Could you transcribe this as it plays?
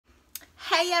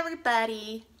Hey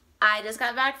everybody, I just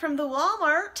got back from the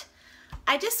Walmart.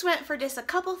 I just went for just a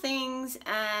couple things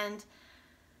and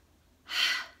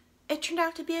it turned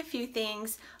out to be a few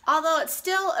things. Although it's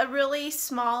still a really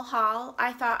small haul,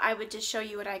 I thought I would just show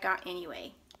you what I got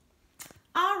anyway.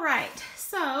 Alright,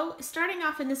 so starting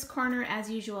off in this corner as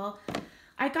usual,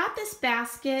 I got this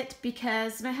basket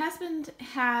because my husband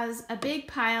has a big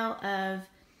pile of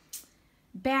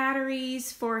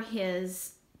batteries for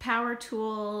his power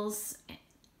tools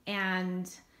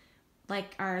and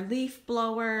like our leaf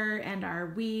blower and our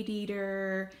weed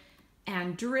eater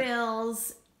and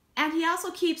drills, and he also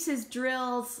keeps his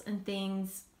drills and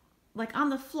things like on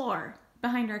the floor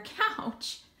behind our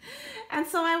couch. And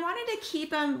so I wanted to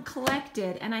keep them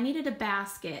collected and I needed a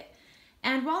basket,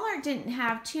 and Walmart didn't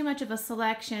have too much of a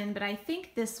selection, but I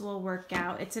think this will work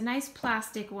out. It's a nice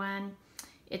plastic one.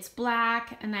 It's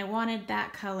black and I wanted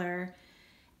that color.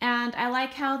 And I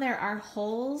like how there are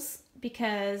holes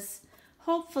because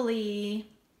hopefully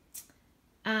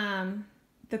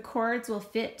the cords will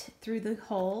fit through the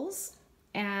holes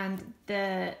and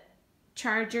the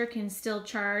charger can still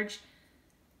charge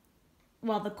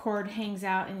while the cord hangs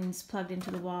out and is plugged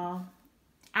into the wall.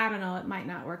 I don't know, it might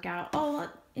not work out. Oh,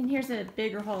 and here's a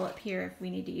bigger hole up here if we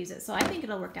need to use it. So I think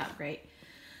it'll work out great.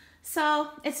 So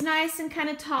it's nice and kind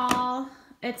of tall.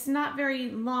 It's not very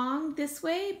long this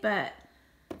way, but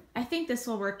I think this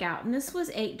will work out. And this was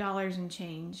 $8 and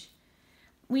change.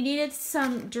 We needed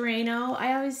some Drano.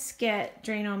 I always get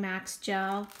Drano Max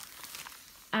Gel.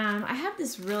 I have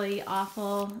this really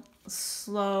awful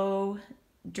slow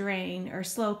drain or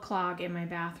slow clog in my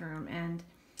bathroom, and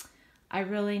I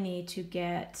really need to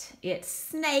get it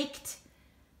snaked,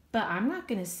 but I'm not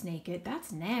gonna snake it.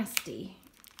 That's nasty.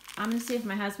 I'm gonna see if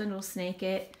my husband will snake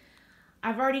it.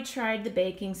 I've already tried the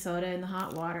baking soda and the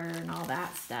hot water and all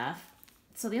that stuff.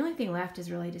 So the only thing left is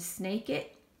really to snake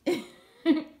it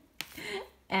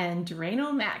and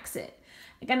Drano Max it.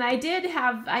 Again, I did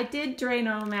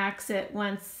Drano Max it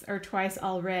once or twice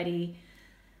already.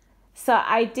 So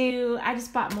I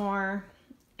just bought more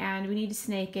and we need to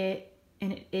snake it,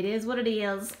 and it is what it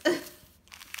is.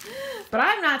 But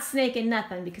I'm not snaking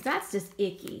nothing because that's just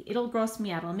icky. It'll gross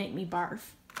me out, it'll make me barf.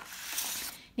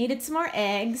 Needed some more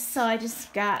eggs, so I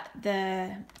just got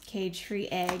the cage-free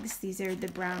eggs. These are the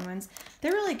brown ones.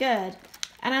 They're really good.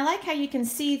 And I like how you can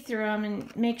see through them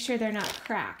and make sure they're not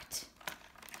cracked.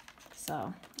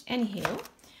 So, anywho,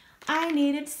 I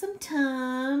needed some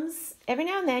Tums. Every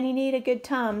now and then you need a good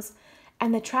Tums.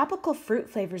 And the tropical fruit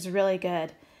flavor is really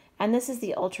good. And this is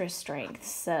the ultra strength,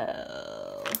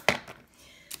 so...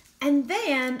 And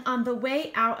then on the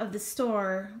way out of the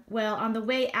store, well, on the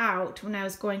way out when I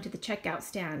was going to the checkout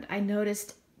stand, I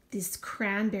noticed this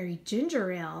cranberry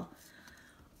ginger ale.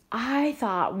 I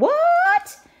thought,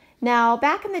 what? Now,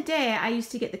 back in the day, I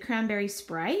used to get the cranberry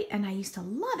Sprite and I used to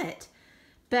love it.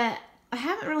 But I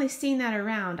haven't really seen that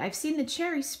around. I've seen the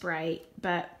cherry Sprite,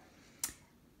 but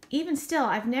even still,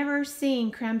 I've never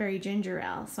seen cranberry ginger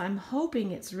ale. So I'm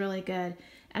hoping it's really good.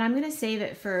 And I'm going to save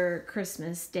it for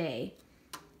Christmas Day.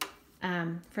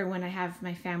 For when I have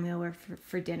my family over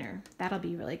for dinner. That'll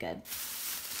be really good.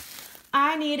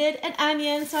 I needed an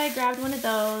onion, so I grabbed one of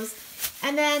those.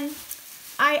 And then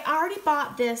I already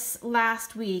bought this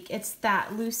last week. It's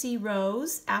that Lucy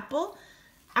Rose apple.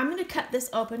 I'm going to cut this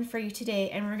open for you today,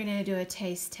 and we're going to do a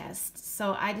taste test.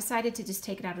 So I decided to just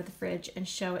take it out of the fridge and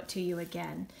show it to you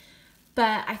again.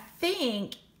 But I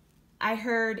think I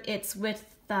heard it's with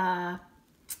the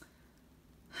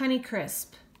Honeycrisp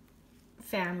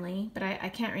family, but I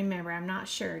can't remember. I'm not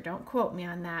sure. Don't quote me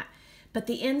on that. But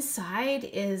the inside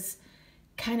is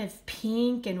kind of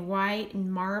pink and white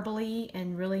and marbly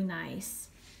and really nice.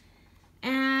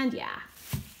 And yeah,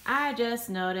 I just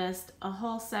noticed a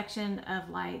whole section of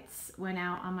lights went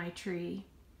out on my tree.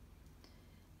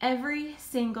 Every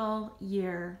single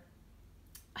year.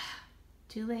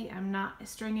 Too late. I'm not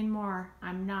stringing more.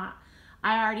 I'm not.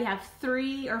 I already have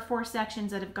 3 or 4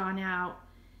 sections that have gone out.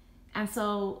 And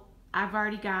so I've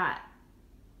already got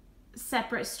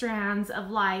separate strands of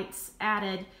lights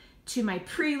added to my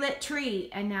pre-lit tree,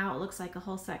 and now it looks like a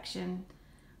whole section.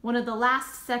 One of the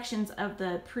last sections of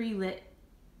the pre-lit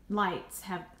lights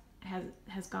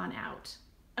has gone out.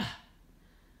 Ugh,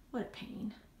 what a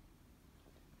pain.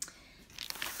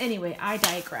 Anyway, I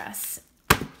digress.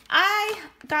 I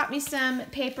got me some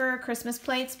paper Christmas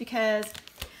plates because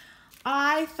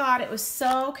I thought it was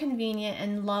so convenient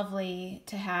and lovely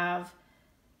to have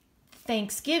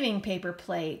Thanksgiving paper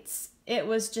plates. It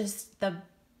was just the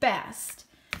best.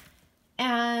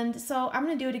 And so I'm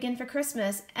going to do it again for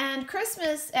Christmas. And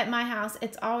Christmas at my house,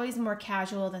 it's always more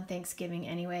casual than Thanksgiving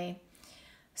anyway.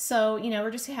 So, you know,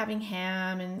 we're just having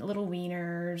ham and little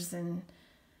wieners and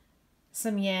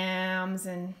some yams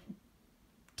and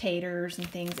taters and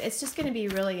things. It's just going to be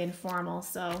really informal.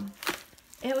 So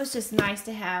it was just nice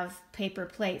to have paper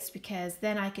plates, because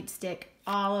then I could stick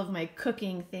all of my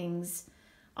cooking things,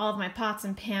 all of my pots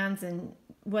and pans and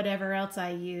whatever else I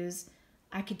use.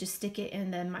 I could just stick it in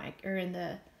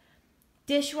the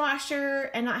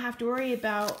dishwasher and not have to worry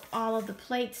about all of the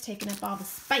plates taking up all the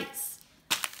space.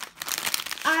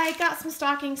 I got some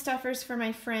stocking stuffers for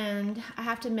my friend. I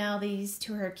have to mail these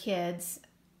to her kids,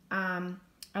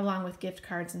 along with gift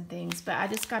cards and things. But I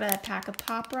just got a pack of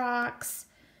Pop Rocks.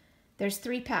 There's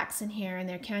 3 packs in here, and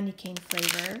they're candy cane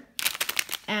flavor.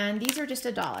 And these are just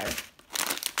 $1.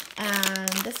 And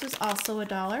this was also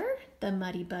 $1, the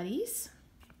Muddy Buddies.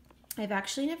 I've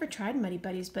actually never tried Muddy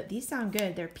Buddies, but these sound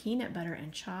good. They're peanut butter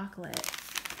and chocolate.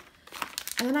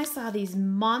 And then I saw these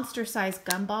monster-sized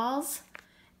gumballs,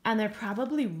 and they're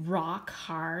probably rock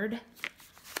hard,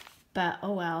 but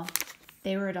oh well.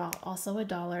 They were also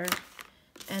 $1.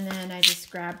 And then I just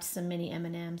grabbed some mini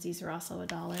M&Ms. These are also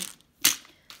 $1.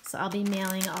 So I'll be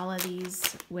mailing all of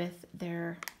these with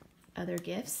their other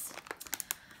gifts.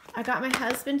 I got my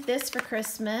husband this for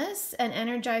Christmas, an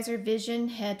Energizer Vision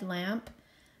headlamp.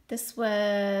 This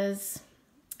was,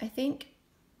 I think,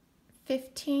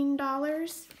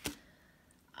 $15.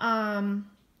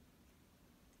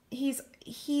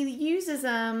 He uses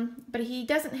them, but he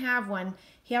doesn't have one.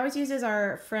 He always uses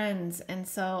our friends, and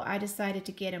so I decided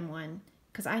to get him one,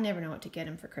 because I never know what to get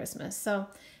him for Christmas. So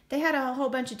they had a whole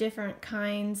bunch of different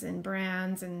kinds and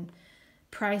brands and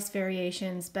price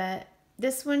variations, but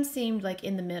this one seemed like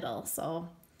in the middle, so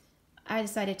I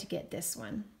decided to get this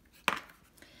one.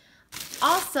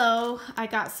 Also, I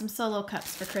got some Solo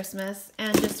cups for Christmas,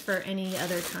 and just for any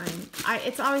other time.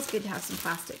 It's always good to have some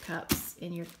plastic cups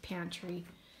in your pantry.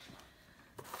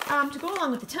 To go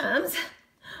along with the Tums,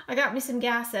 I got me some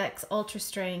Gas X Ultra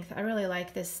Strength. I really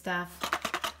like this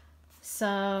stuff.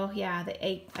 So yeah,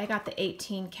 I got the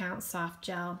 18 count soft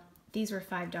gel. These were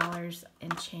 $5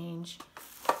 and change.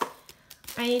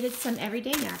 I needed some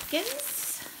everyday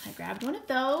napkins. I grabbed one of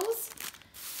those.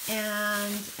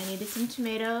 And I needed some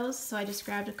tomatoes, so I just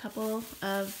grabbed a couple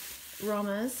of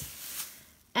Romas.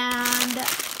 And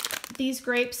these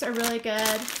grapes are really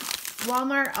good.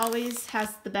 Walmart always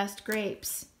has the best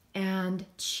grapes. And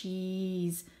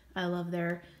cheese. I love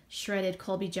their shredded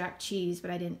Colby Jack cheese, but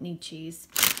I didn't need cheese.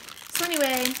 So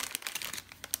anyway,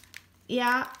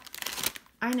 yeah,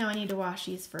 I know I need to wash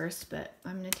these first, but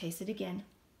I'm going to taste it again.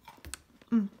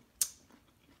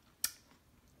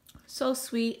 So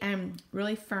sweet and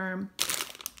really firm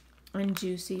and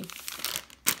juicy.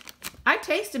 I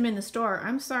taste them in the store.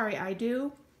 I'm sorry, I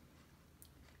do.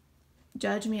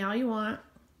 Judge me all you want.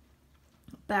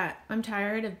 But I'm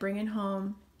tired of bringing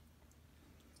home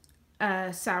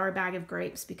a sour bag of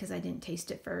grapes because I didn't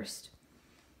taste it first.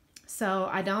 So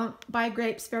I don't buy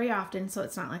grapes very often, so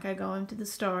it's not like I go into the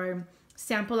store and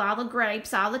sample all the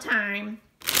grapes all the time.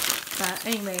 But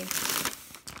anyway,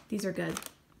 these are good.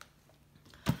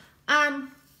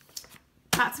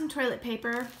 Got some toilet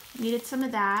paper, needed some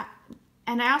of that.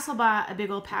 And I also bought a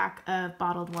big old pack of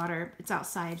bottled water. It's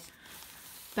outside.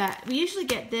 But we usually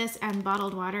get this and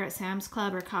bottled water at Sam's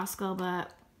Club or Costco, but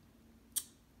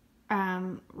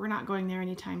we're not going there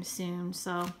anytime soon.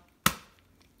 So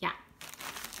yeah,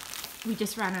 we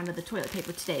just ran out of the toilet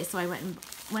paper today, so I went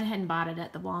ahead and bought it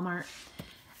at the Walmart.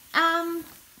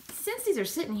 Since these are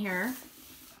sitting here,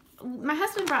 my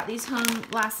husband brought these home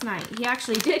last night. He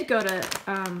actually did go to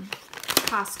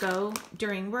Costco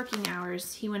during working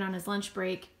hours. He went on his lunch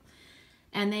break,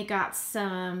 and they got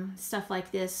some stuff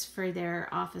like this for their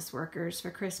office workers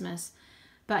for Christmas.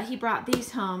 But he brought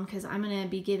these home because I'm going to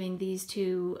be giving these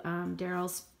to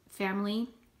Daryl's family.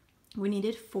 We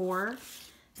needed 4.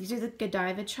 These are the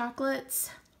Godiva chocolates.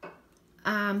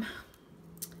 I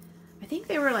think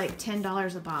they were like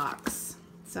 $10 a box.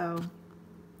 So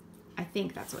I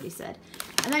think that's what he said.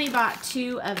 And then he bought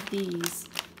 2 of these.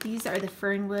 These are the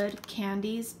Fernwood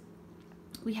candies.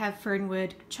 We have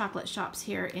Fernwood chocolate shops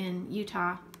here in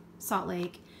Utah, Salt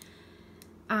Lake,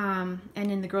 and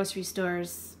in the grocery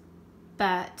stores.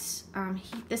 But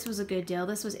this was a good deal.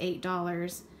 This was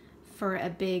 $8 for a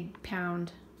big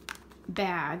pound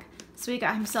bag. So he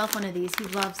got himself one of these. He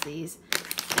loves these.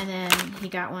 And then he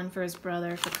got one for his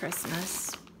brother for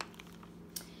Christmas.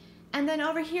 And then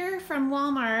over here from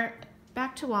Walmart,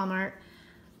 back to Walmart,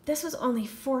 this was only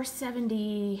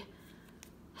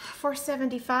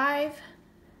 $4.75.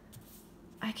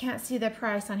 I can't see the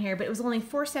price on here, but it was only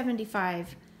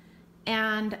 $4.75.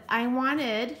 And I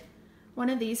wanted one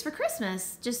of these for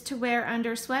Christmas, just to wear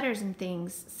under sweaters and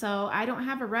things. So I don't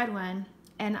have a red one,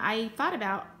 and I thought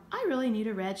about, I really need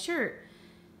a red shirt,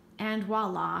 and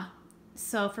voila.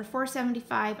 So for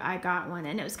 $4.75 I got one,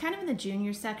 and it was kind of in the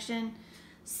junior section.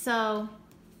 So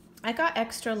I got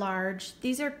extra large.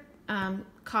 These are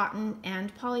cotton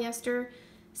and polyester,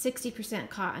 60%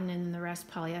 cotton and the rest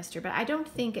polyester, but I don't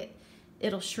think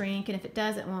it'll shrink, and if it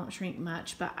does, it won't shrink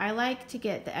much. But I like to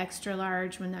get the extra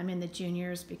large when I'm in the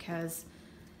juniors because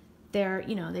they're,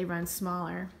 you know, they run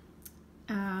smaller.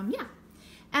 Yeah.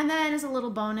 And then as a little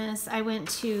bonus, I went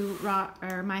to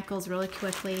Michael's really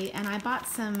quickly, and I bought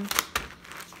some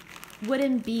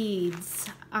wooden beads.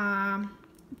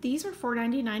 These were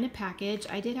 $4.99 a package.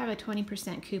 I did have a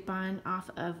 20% coupon off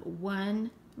of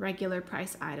one regular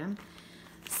price item.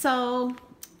 So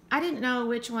I didn't know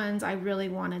which ones I really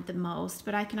wanted the most,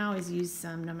 but I can always use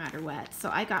some no matter what. So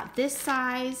I got this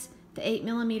size, the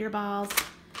 8mm balls,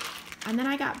 and then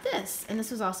I got this, and this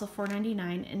was also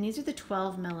 $4.99, and these are the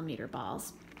 12mm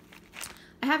balls.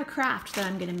 I have a craft that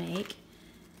I'm gonna make,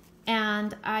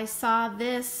 and I saw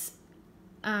this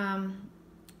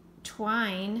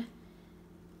twine.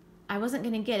 I wasn't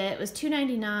gonna get it. It was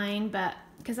 $2.99, but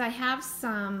because I have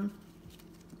some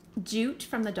jute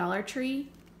from the Dollar Tree,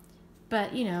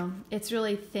 but you know, it's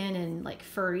really thin and like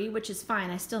furry, which is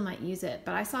fine. I still might use it,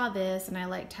 but I saw this and I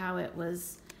liked how it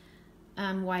was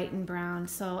white and brown,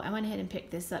 so I went ahead and picked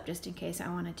this up just in case I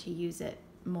wanted to use it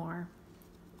more,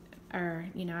 or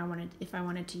you know, if I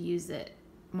wanted to use it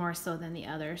more so than the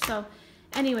other. So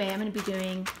anyway, I'm going to be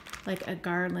doing like a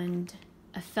garland,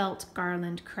 a felt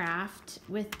garland craft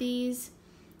with these,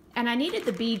 and I needed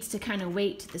the beads to kind of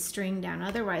weight the string down,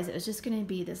 otherwise it was just going to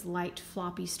be this light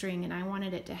floppy string, and I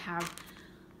wanted it to have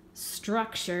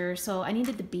structure, so I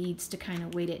needed the beads to kind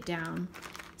of weight it down,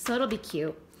 so it'll be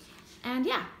cute. And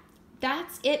yeah,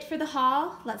 that's it for the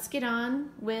haul. Let's get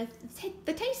on with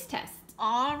the taste test.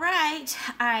 All right,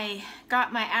 I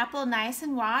got my apple nice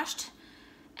and washed,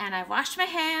 and I washed my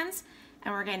hands,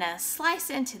 and we're gonna slice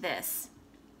into this.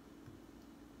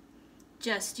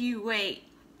 Just you wait.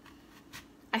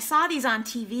 I saw these on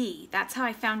TV. That's how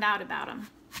I found out about them,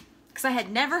 because I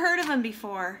had never heard of them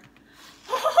before.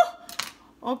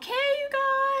 Okay, you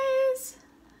guys.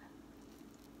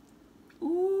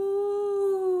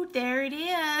 Ooh, there it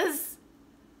is.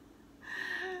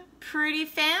 Pretty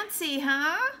fancy,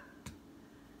 huh?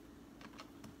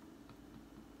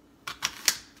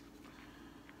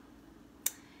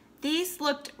 These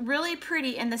looked really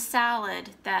pretty in the salad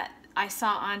that I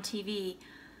saw on TV.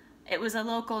 It was a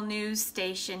local news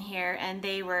station here, and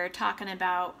they were talking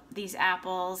about these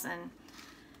apples and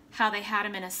how they had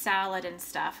them in a salad and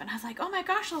stuff. And I was like, oh my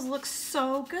gosh, those look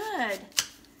so good.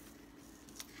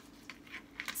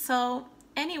 So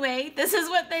anyway, this is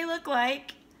what they look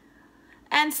like.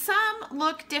 And some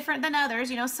look different than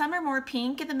others. You know, some are more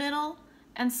pink in the middle,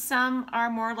 and some are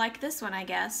more like this one, I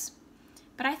guess.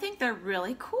 But I think they're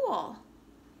really cool.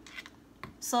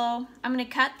 So I'm gonna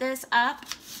cut this up,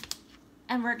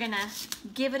 and we're gonna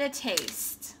give it a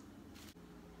taste.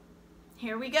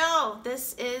 Here we go.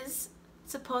 This is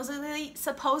supposedly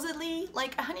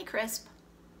like a Honeycrisp.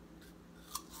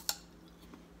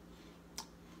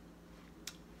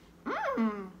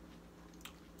 Mmm.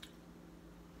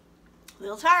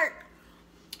 Little tart,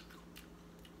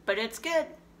 but it's good.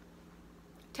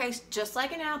 Tastes just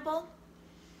like an apple.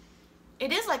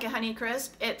 It is like a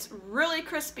Honeycrisp. It's really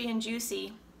crispy and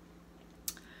juicy.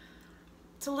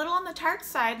 It's a little on the tart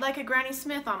side, like a Granny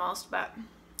Smith almost, but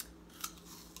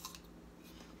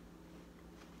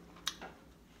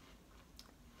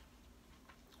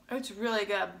it's really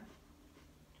good.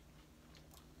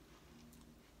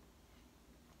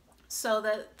 So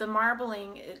the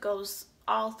marbling, it goes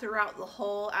all throughout the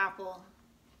whole apple.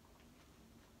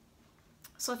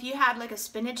 So if you had like a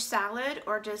spinach salad,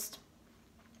 or just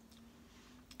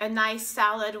a nice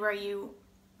salad where you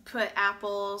put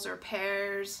apples or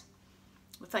pears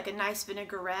with like a nice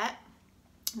vinaigrette,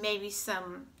 maybe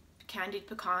some candied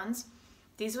pecans,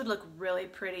 these would look really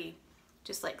pretty,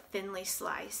 just like thinly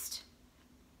sliced.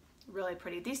 Really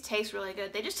pretty. These taste really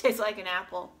good. They just taste like an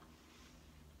apple,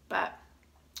 but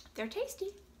they're tasty.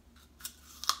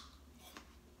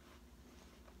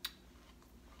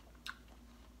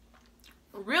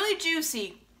 Really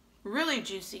juicy, really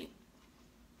juicy.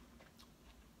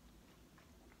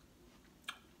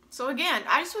 So again,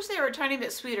 I just wish they were a tiny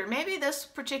bit sweeter. Maybe this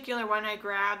particular one I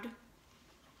grabbed,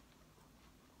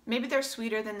 maybe they're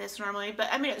sweeter than this normally, but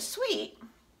I mean, it's sweet,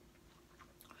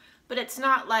 but it's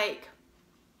not like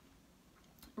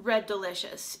Red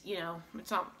Delicious, you know, it's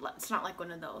not like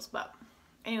one of those, but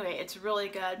anyway, it's really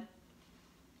good.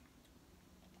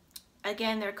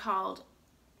 Again, they're called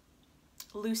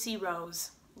Lucy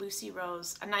Rose,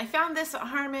 and I found this at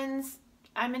Harmon's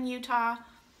I'm in Utah.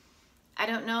 I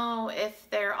don't know if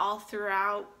they're all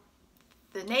throughout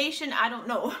the nation. I don't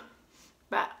know,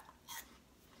 but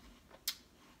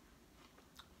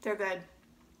they're good.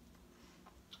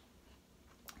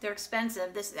 They're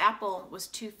expensive. This apple was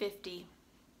 $2.50.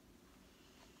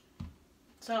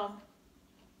 So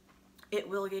it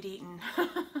will get eaten.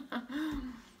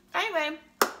 Anyway,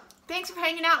 thanks for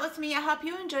hanging out with me. I hope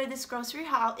you enjoyed this grocery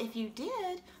haul. If you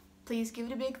did, please give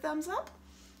it a big thumbs up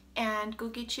and go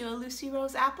get you a Lucy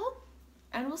Rose apple.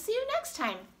 And we'll see you next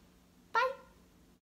time.